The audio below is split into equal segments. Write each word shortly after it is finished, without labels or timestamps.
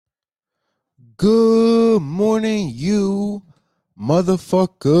Good morning, you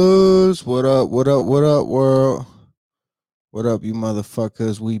motherfuckers. What up? What up? What up, world? What up, you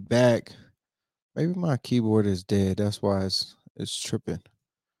motherfuckers? We back. Maybe my keyboard is dead. That's why it's tripping.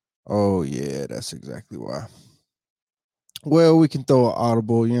 Oh yeah, that's exactly why. Well, we can throw an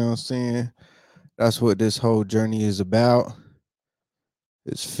audible. You know what I'm saying? That's what this whole journey is about.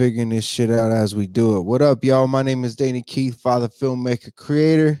 It's figuring this shit out as we do it. What up, y'all? My name is Danny Keith, father, filmmaker,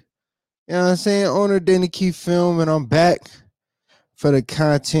 creator. You know what I'm saying? Owner of Danny Keith Film, and I'm back for the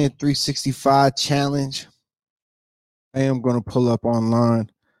Content 365 challenge. I am gonna pull up online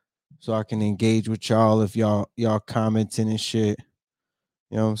so I can engage with y'all if y'all commenting and shit.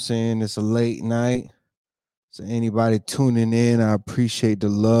 You know what I'm saying? It's a late night. So anybody tuning in, I appreciate the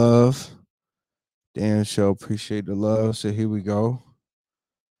love. Damn sure appreciate the love. So here we go.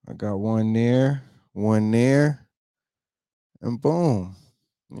 I got one there, and boom.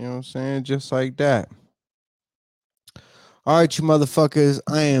 You know what I'm saying? Just like that. All right, you motherfuckers.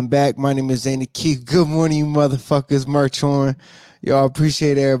 I am back. My name is Zanny Keith. Good morning, you motherfuckers. Merch on. Y'all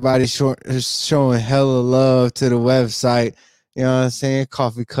appreciate everybody showing hella love to the website. You know what I'm saying?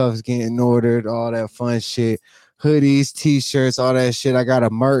 Coffee cups getting ordered, all that fun shit. Hoodies, t-shirts, all that shit. I got a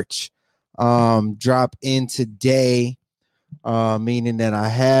merch drop in today, meaning that I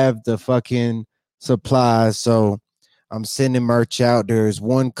have the fucking supplies. So I'm sending merch out. There's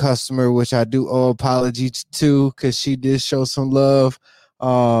one customer which I do owe apology to because she did show some love.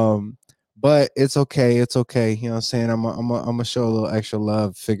 But it's okay. It's okay. You know what I'm saying? I'm gonna show a little extra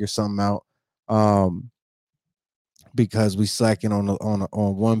love, figure something out. Um, because we slacking on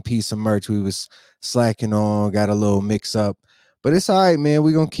one piece of merch we was slacking on, got a little mix up. But it's all right, man.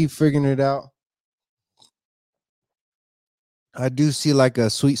 We're gonna keep figuring it out. I do see like a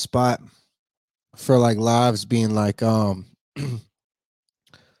sweet spot for like lives being like uh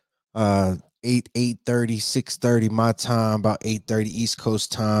 8:30, 6:30 my time, about 8:30 East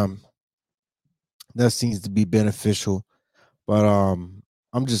Coast time. That seems to be beneficial. But I'm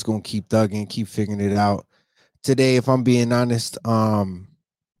just gonna keep thugging, keep figuring it out. Today, if I'm being honest,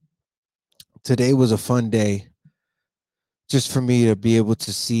 today was a fun day just for me to be able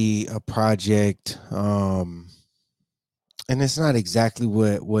to see a project. And it's not exactly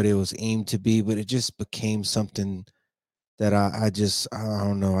what it was aimed to be, but it just became something that I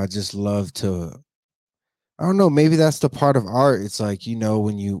don't know, I just love to. I don't know, maybe that's the part of art. It's like,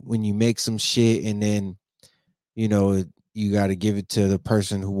 when you make some shit and then, you got to give it to the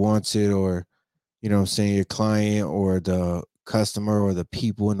person who wants it, or I'm saying, your client or the customer or the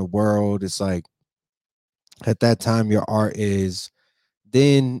people in the world. It's like at that time your art is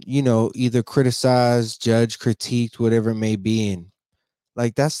then, either criticized, judged, critiqued, whatever it may be. And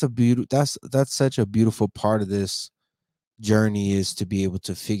like that's the beauty, that's such a beautiful part of this journey, is to be able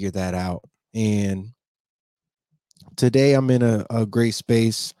to figure that out. And today I'm in a great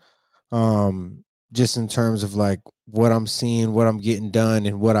space, just in terms of like what I'm seeing, what I'm getting done,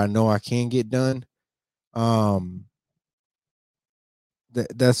 and what I know I can get done. um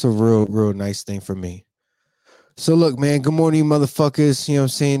that's a real nice thing for me. So look, man, good morning, motherfuckers. You know what I'm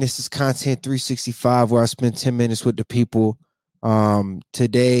saying? This is Content 365, where I spend 10 minutes with the people.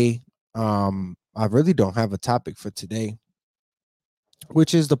 Today, I really don't have a topic for today,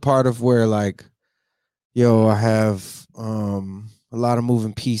 which is the part of where, like, I have a lot of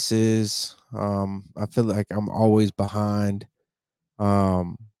moving pieces. I feel like I'm always behind.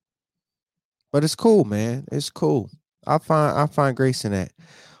 Um, but it's cool, man. It's cool. I find grace in that.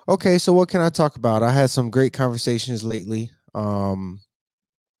 Okay, so what can I talk about? I had some great conversations lately. One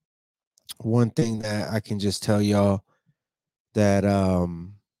thing that I can just tell y'all, that I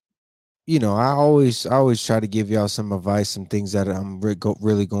always try to give y'all some advice, some things that I'm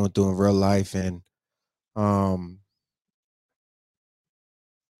really going through in real life. And um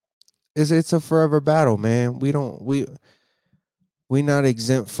it's a forever battle, man. We not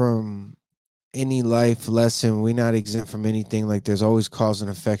exempt from any life lesson. We not exempt from anything. Like, there's always cause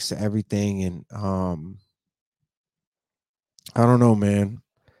and effects to everything. And I don't know, man.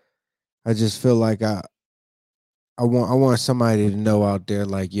 I just feel like I want somebody to know out there,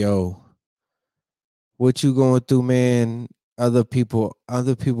 like, yo, what you going through, man. Other people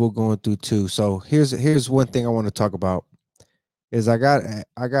going through too. So here's one thing I want to talk about. Is I got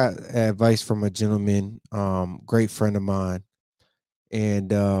advice from a gentleman, great friend of mine.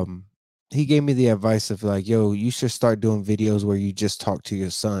 And he gave me the advice of, like, yo, you should start doing videos where you just talk to your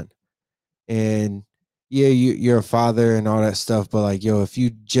son. And yeah, you're a father and all that stuff, but, like, yo, if you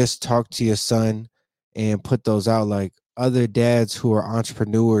just talk to your son and put those out, like, other dads who are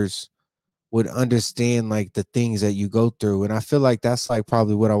entrepreneurs would understand like the things that you go through. And I feel like that's like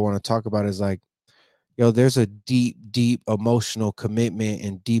probably what I want to talk about is like, yo, there's a deep, deep emotional commitment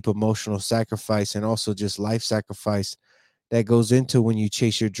and deep emotional sacrifice and also just life sacrifice that goes into when you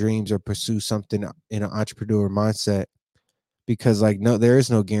chase your dreams or pursue something in an entrepreneur mindset. Because like no, there is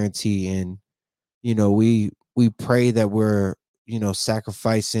no guarantee. And we pray that we're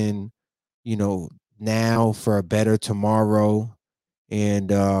sacrificing now for a better tomorrow. And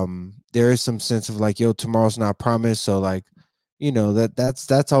there is some sense of like, yo, tomorrow's not promised. So like,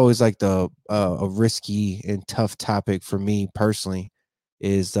 that's always like the a risky and tough topic for me personally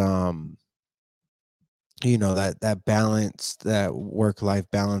is that balance, that work life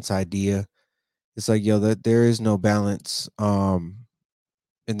balance idea. It's like, yo, that there is no balance, and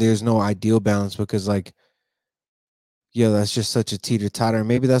there's no ideal balance because like, yo, that's just such a teeter totter.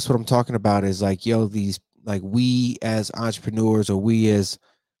 Maybe that's what I'm talking about is like, yo, these like we as entrepreneurs or we as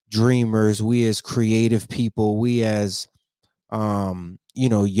dreamers, we as creative people, we as young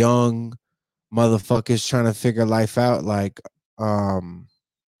motherfuckers trying to figure life out um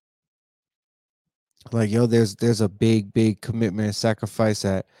yo, there's a big commitment and sacrifice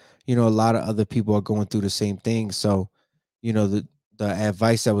that a lot of other people are going through the same thing. So the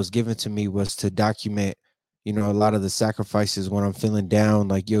advice that was given to me was to document a lot of the sacrifices when I'm feeling down.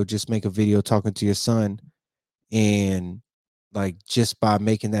 Like, yo, just make a video talking to your son, and like just by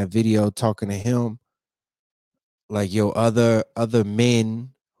making that video talking to him, like, yo, other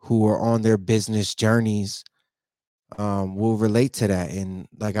men who are on their business journeys will relate to that. And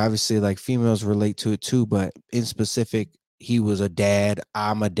like obviously like females relate to it too, but in specific, he was a dad,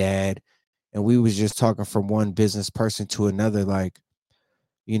 I'm a dad, and we was just talking from one business person to another. Like,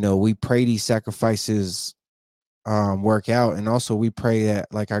 we pray these sacrifices work out, and also we pray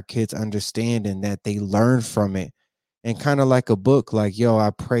that like our kids understand and that they learn from it. And kind of like a book, like, yo,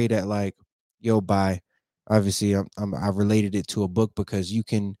 I pray that like, yo, by obviously I related it to a book because you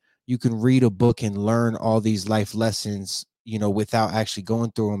can read a book and learn all these life lessons without actually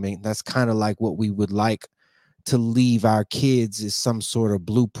going through them. And that's kind of like what we would like to leave our kids is some sort of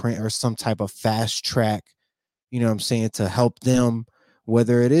blueprint or some type of fast track, what I'm saying, to help them,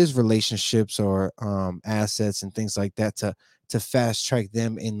 whether it is relationships or assets and things like that, to fast track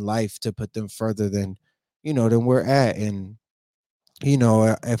them in life, to put them further than we're at. And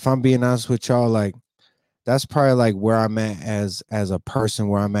if I'm being honest with y'all, like that's probably like where I'm at as a person,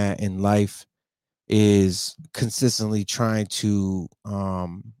 where I'm at in life is consistently trying to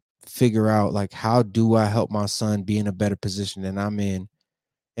figure out like how do I help my son be in a better position than I'm in.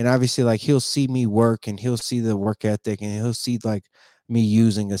 And obviously like he'll see me work and he'll see the work ethic and he'll see like me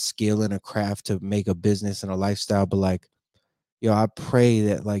using a skill and a craft to make a business and a lifestyle. But like, yo, I pray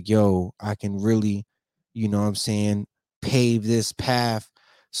that like, yo, I can really, what I'm saying, pave this path.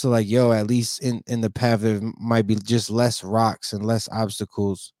 So like, yo, at least in the path there might be just less rocks and less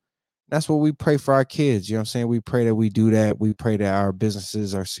obstacles. That's what we pray for our kids. You know what I'm saying? We pray that we do that. We pray that our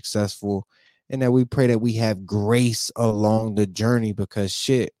businesses are successful, and that we pray that we have grace along the journey because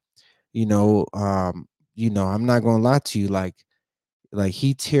shit, I'm not gonna lie to you, like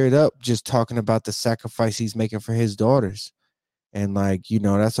he teared up just talking about the sacrifice he's making for his daughters. And like,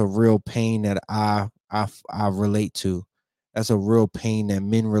 that's a real pain that I relate to. That's a real pain that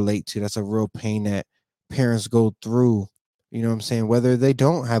men relate to. That's a real pain that parents go through. You know what I'm saying? Whether they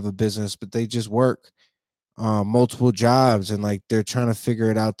don't have a business, but they just work multiple jobs and like they're trying to figure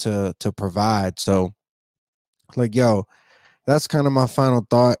it out to provide. So like, yo, that's kind of my final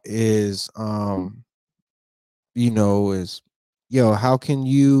thought is yo, how can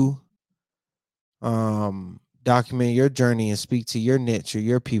you document your journey and speak to your niche or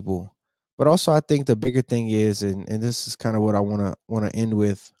your people? But also I think the bigger thing is, and this is kind of what I want to end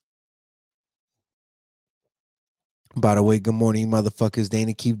with. By the way, good morning, motherfuckers.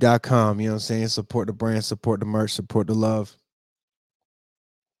 DanaKeep.com. You know what I'm saying? Support the brand, support the merch, support the love.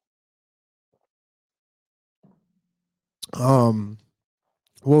 Um,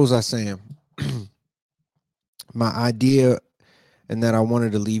 what was I saying? My idea and that I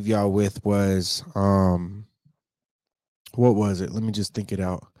wanted to leave y'all with was what was it? Let me just think it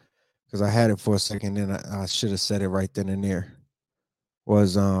out. Because I had it for a second and I should have said it right then and there.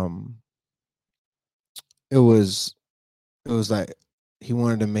 Was it was it was like he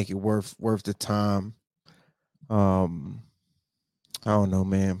wanted to make it worth the time. Um, I don't know,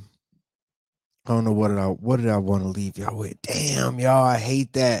 man. I don't know what did I want to leave y'all with. Damn, y'all, I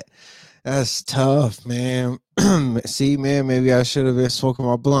hate that. That's tough, man. See, man, maybe I should have been smoking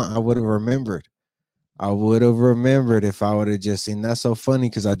my blunt. I would have remembered. I would have remembered if I would have just seen. That's so funny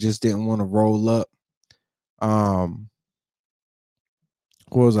because I just didn't want to roll up. Um,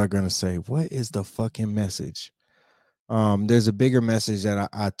 What was I gonna say? What is the fucking message? There's a bigger message that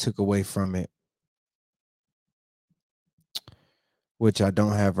I took away from it, which I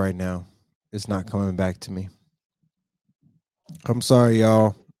don't have right now. It's not coming back to me. I'm sorry,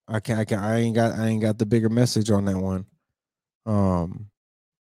 y'all. I ain't got the bigger message on that one. Um,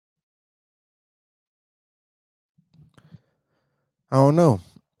 I don't know.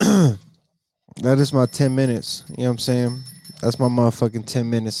 That is my 10 minutes. You know what I'm saying? That's my motherfucking 10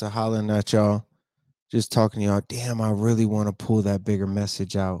 minutes of hollering at y'all. Just talking to y'all. Damn, I really want to pull that bigger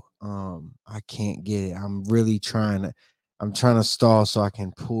message out. I can't get it. I'm trying to stall so I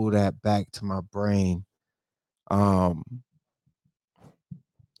can pull that back to my brain. Um,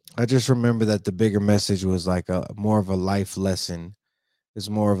 I just remember that the bigger message was like a more of a life lesson. It's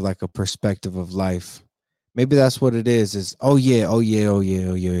more of like a perspective of life. Maybe that's what it is. Is oh yeah, oh yeah, oh yeah,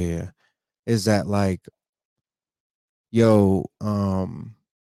 oh yeah, yeah. Is that like, yo,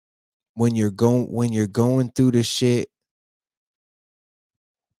 when you're going through the shit,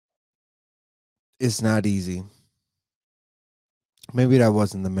 it's not easy. Maybe that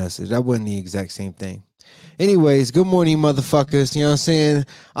wasn't the message. That wasn't the exact same thing. Anyways, good morning, motherfuckers. You know what I'm saying?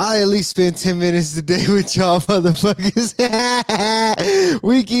 I at least spend 10 minutes a day with y'all, motherfuckers.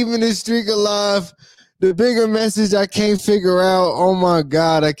 We keeping this streak alive. The bigger message I can't figure out. Oh my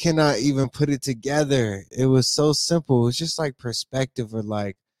God, I cannot even put it together. It was so simple. It was just like perspective or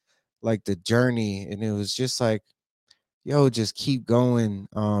like the journey. And it was just like, yo, just keep going.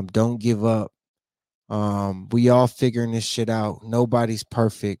 Don't give up. We all figuring this shit out. Nobody's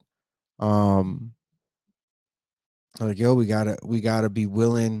perfect. Um, like yo, we gotta be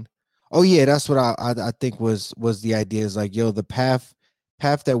willing. Oh yeah, that's what I think was the idea. Is like yo, the path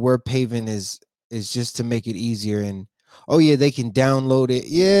that we're paving is just to make it easier. And oh yeah, they can download it.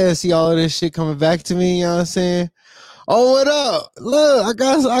 Yeah, see all of this shit coming back to me. You know what I'm saying? Oh, what up? Look,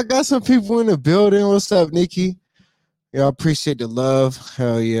 I got some people in the building. What's up, Nikki? Yo, I appreciate the love.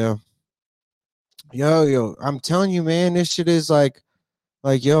 Hell yeah. Yo, I'm telling you, man, this shit is like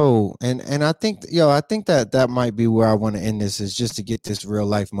yo, and I think I think that that might be where I want to end this, is just to get this real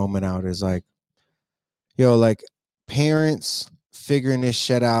life moment out. Is like yo, like parents figuring this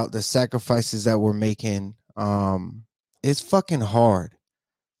shit out, the sacrifices that we're making. It's fucking hard.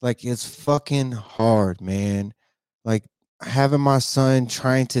 Like it's fucking hard, man. Like having my son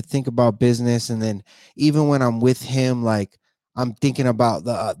trying to think about business, and then even when I'm with him, like I'm thinking about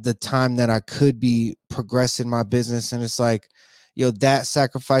the time that I could be progressing my business, and it's like, yo, that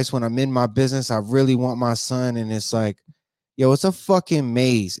sacrifice when I'm in my business, I really want my son, and it's like, yo, it's a fucking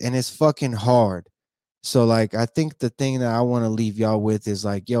maze, and it's fucking hard. So like, I think the thing that I want to leave y'all with is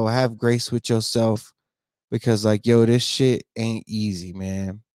like, yo, have grace with yourself, because like, yo, this shit ain't easy,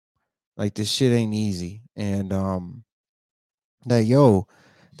 man. Like this shit ain't easy. And that yo,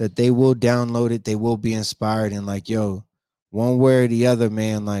 that they will download it, they will be inspired, and like yo, one way or the other,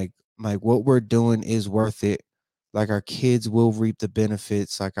 man, like what we're doing is worth it. Like our kids will reap the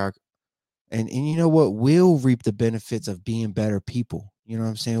benefits, like our and you know what? We'll reap the benefits of being better people. You know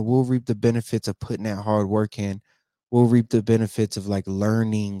what I'm saying? We'll reap the benefits of putting that hard work in. We'll reap the benefits of like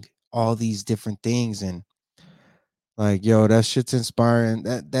learning all these different things. And like, yo, that shit's inspiring.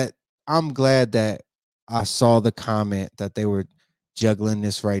 That I'm glad that I saw the comment that they were juggling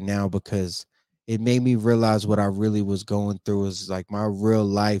this right now, because it made me realize what I really was going through is like my real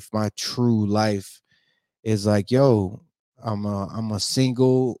life, my true life is like, yo, I'm a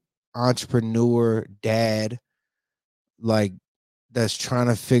single entrepreneur dad, like that's trying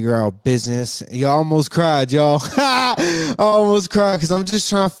to figure out business. You almost cried, y'all. I almost cried because I'm just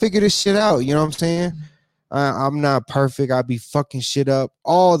trying to figure this shit out. You know what I'm saying? I'm not perfect. I be fucking shit up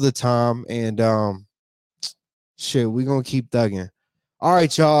all the time, and shit, we gonna keep thugging. All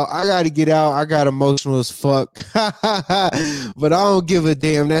right, y'all. I gotta get out. I got emotional as fuck, but I don't give a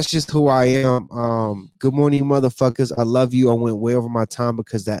damn. That's just who I am. Good morning, motherfuckers. I love you. I went way over my time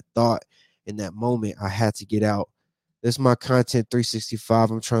because that thought in that moment I had to get out. This is my content 365.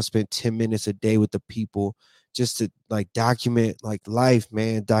 I'm trying to spend 10 minutes a day with the people just to like document like life,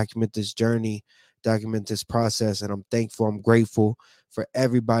 man. Document this journey, document this process, and I'm thankful. I'm grateful for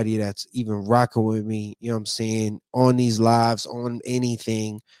everybody that's even rocking with me, you know what I'm saying, on these lives, on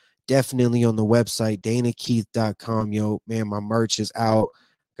anything. Definitely on the website, danakeith.com. Yo, man, my merch is out.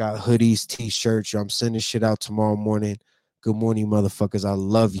 Got hoodies, t-shirts. Yo, I'm sending shit out tomorrow morning. Good morning, motherfuckers. I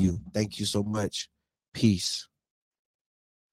love you. Thank you so much. Peace.